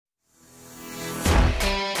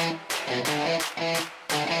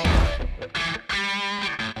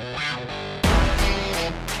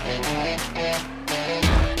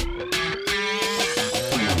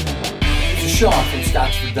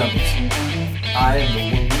the Dummies. I am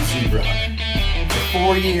the wounded zebra hunter.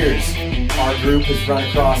 For 4 years, our group has run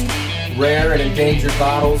across rare and endangered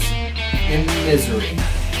bottles in misery,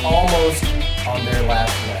 almost on their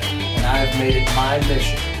last leg. And I have made it my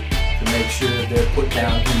mission to make sure they're put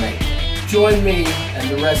down humanely. Join me and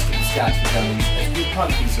the rest of the Scotch for Dummies as we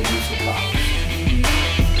hunt these elusive bottles.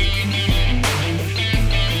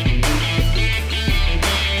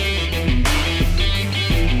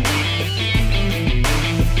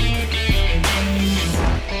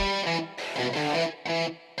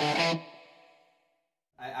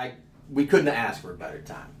 We couldn't have asked for a better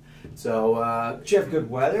time. So did you have good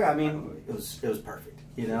weather? I mean, it was perfect.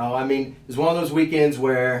 You know, I mean, it was one of those weekends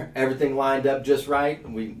where everything lined up just right,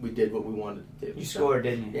 and we did what we wanted to do. You scored,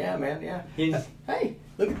 didn't you? Yeah, man. Yeah. Hey,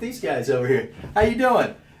 look at these guys over here. How you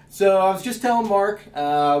doing? So I was just telling Mark,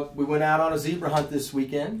 we went out on a zebra hunt this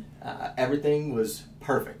weekend. Everything was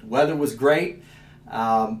perfect. Weather was great.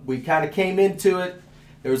 We kind of came into it.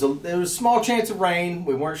 There was a small chance of rain.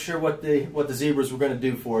 We weren't sure what the zebras were going to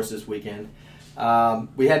do for us this weekend.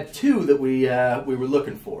 We had two that we were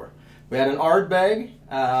looking for. We had an Ardbeg.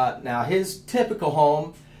 Now his typical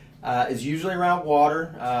home is usually around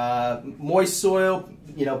water, moist soil,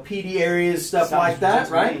 you know, peaty areas, stuff like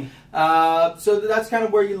that, right? So that's kind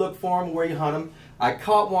of where you look for them, where you hunt them. I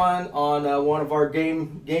caught one on one of our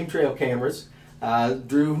game trail cameras.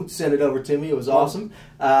 Drew sent it over to me. It was awesome.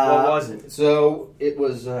 What was it? So it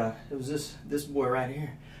was this boy right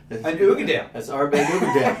here. An Uigeadail. That's Ardbeg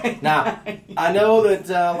Uigeadail. Now I know that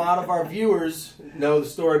a lot of our viewers know the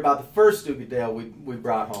story about the first Uigeadail we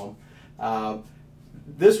brought home.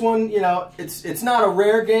 This one, you know, it's not a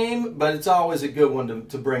rare game, but it's always a good one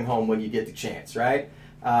to bring home when you get the chance, right?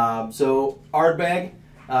 So Ardbeg,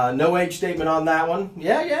 no age statement on that one.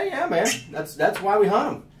 Yeah, man. That's why we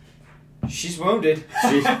hunt them. She's wounded.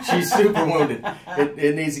 She's super wounded.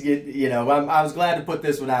 It needs to get, you know, I was glad to put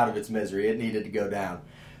this one out of its misery. It needed to go down.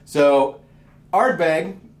 So,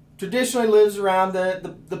 Ardbeg traditionally lives around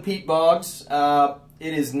the peat bogs.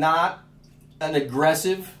 It is not an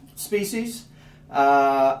aggressive species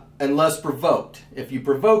unless provoked. If you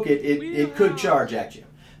provoke it, it could charge at you.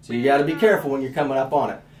 So you got to be careful when you're coming up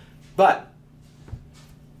on it. But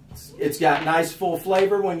it's got nice full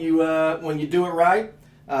flavor when you do it right.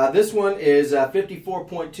 This one is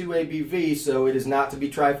 54.2 ABV, so it is not to be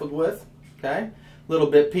trifled with. Okay, a little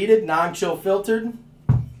bit peated, non-chill filtered.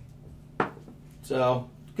 So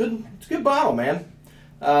good, it's a good bottle, man.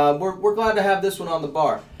 We're glad to have this one on the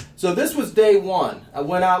bar. So this was day one. I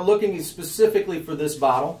went out looking specifically for this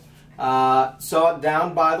bottle. Saw it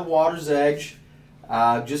down by the water's edge.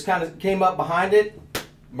 Just kind of came up behind it.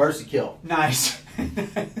 Mercy kill. Nice.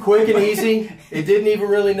 Quick and easy. It didn't even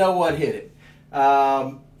really know what hit it.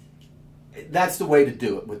 That's the way to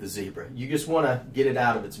do it with the zebra. You just want to get it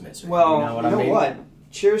out of its misery. Well, you know what I mean? What?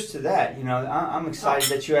 Cheers to that. You know, I'm excited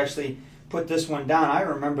that you actually put this one down. I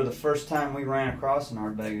remember the first time we ran across an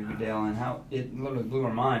Ardbeg Uigeadail and how it literally blew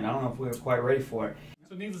our mind. I don't know if we were quite ready for it.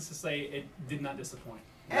 So needless to say, it did not disappoint.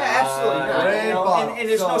 Yeah, absolutely not. You know, and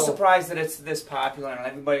there's no surprise that it's this popular and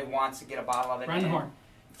everybody wants to get a bottle of it. Round the horn.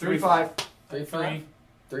 3.5. 3.5.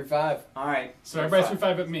 3.5. All right. So everybody's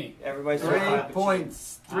 3.5 but me. Everybody's 3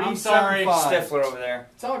 points. I'm sorry. Stifler over there.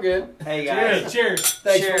 It's all good. Hey guys. Cheers.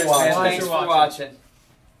 Thanks for watching. Thanks for watching.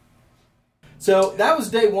 So that was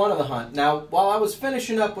day one of the hunt. Now, while I was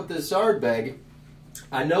finishing up with this Ardbeg,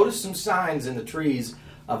 I noticed some signs in the trees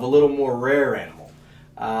of a little more rare animal.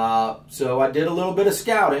 So I did a little bit of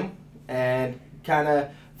scouting and kind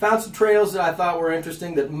of found some trails that I thought were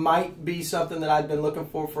interesting that might be something that I'd been looking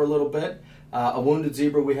for a little bit. A wounded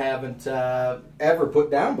zebra we haven't ever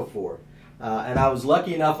put down before. And I was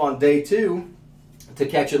lucky enough on day two to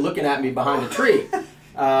catch it looking at me behind a tree.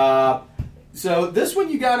 So this one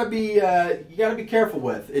you gotta be careful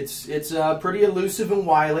with. It's pretty elusive and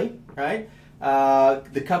wily, right?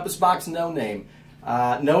 The compass box no name.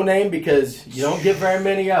 No name because you don't get very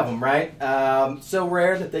many of them, right? So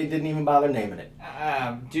rare that they didn't even bother naming it.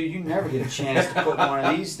 Dude, you never get a chance to put one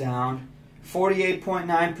of these down.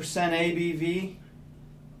 48.9% ABV.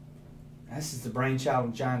 This is the brainchild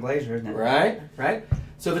of John Glazer, isn't it? Right.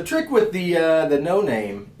 So the trick with the no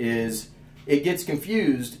name is it gets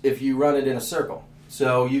confused if you run it in a circle.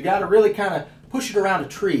 So you got to really kind of push it around a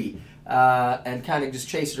tree and kind of just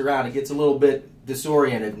chase it around. It gets a little bit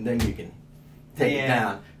disoriented, and then you can take it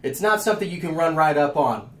down. It's not something you can run right up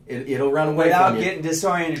on. It'll run away without from you. Getting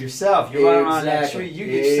disoriented yourself. You run around that tree, you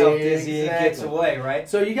get yourself dizzy, it gets away, right?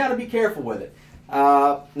 So you got to be careful with it.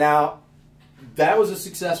 Now, that was a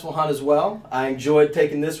successful hunt as well. I enjoyed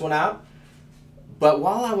taking this one out. But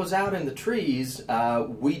while I was out in the trees,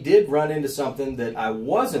 we did run into something that I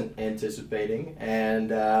wasn't anticipating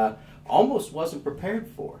and almost wasn't prepared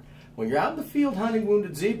for. When you're out in the field hunting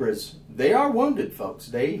wounded zebras, they are wounded, folks.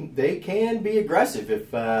 They can be aggressive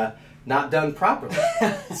if not done properly.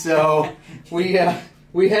 So we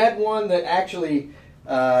had one that actually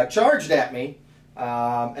charged at me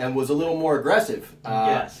and was a little more aggressive.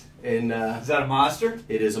 Yes. Is that a monster?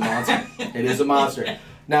 It is a monster. It is a monster.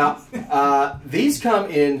 Now, these come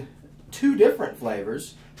in 2 different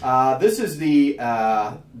flavors. This is the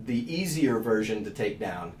easier version to take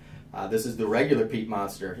down. This is the regular peat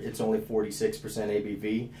monster. It's only 46%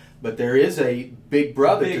 ABV, but there is a big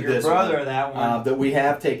brother to this brother one, of that one that we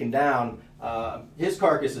have taken down. His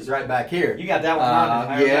carcass is right back here. You got that one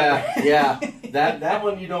on. Yeah. That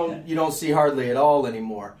one you don't see hardly at all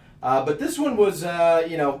anymore. But this one was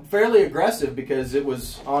fairly aggressive because it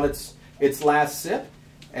was on its last sip,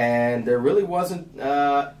 and there really wasn't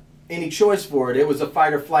any choice for it. It was a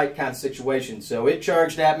fight or flight kind of situation. So it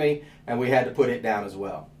charged at me, and we had to put it down as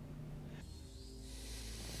well.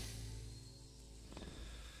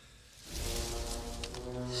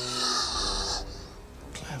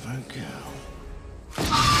 Clever girl.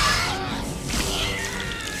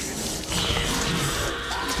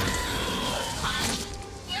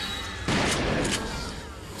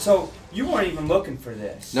 So you weren't even looking for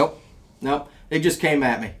this. Nope. It just came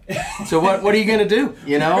at me. So what are you going to do?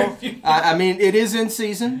 You know, I mean, it is in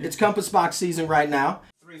season. It's compass box season right now.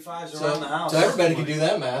 3 5s around the house. So everybody can do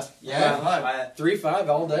that math. Yeah. 3-5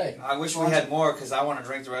 all day. I wish we had more because I want to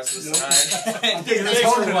drink the rest of this tonight. Thanks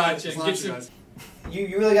for watching.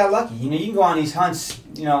 You really got lucky. You know, you can go on these hunts,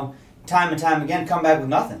 time and time again, come back with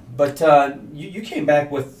nothing. But you came back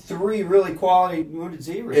with 3 really quality wounded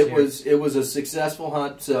zebras. It was a successful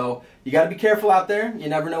hunt. So you got to be careful out there. You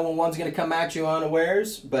never know when one's going to come at you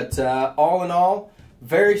unawares. But all in all,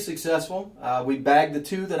 very successful. We bagged the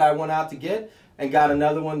 2 that I went out to get, and got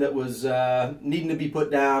another one that was needing to be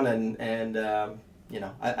put down. And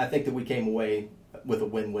I think that we came away with a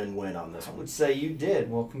win-win-win on this one. I would say you did.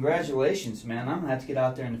 Well, congratulations, man. I'm going to have to get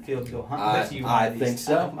out there in the field to go hunt with you. I think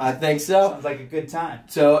so. I think so. Sounds like a good time.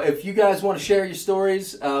 So if you guys want to share your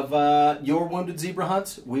stories of your wounded zebra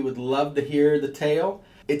hunts, we would love to hear the tale.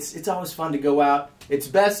 It's always fun to go out. It's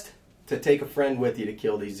best to take a friend with you to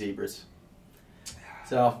kill these zebras.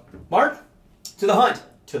 So, Mark, To the hunt.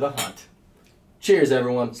 to the hunt. Cheers,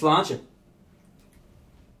 everyone. Sláinte.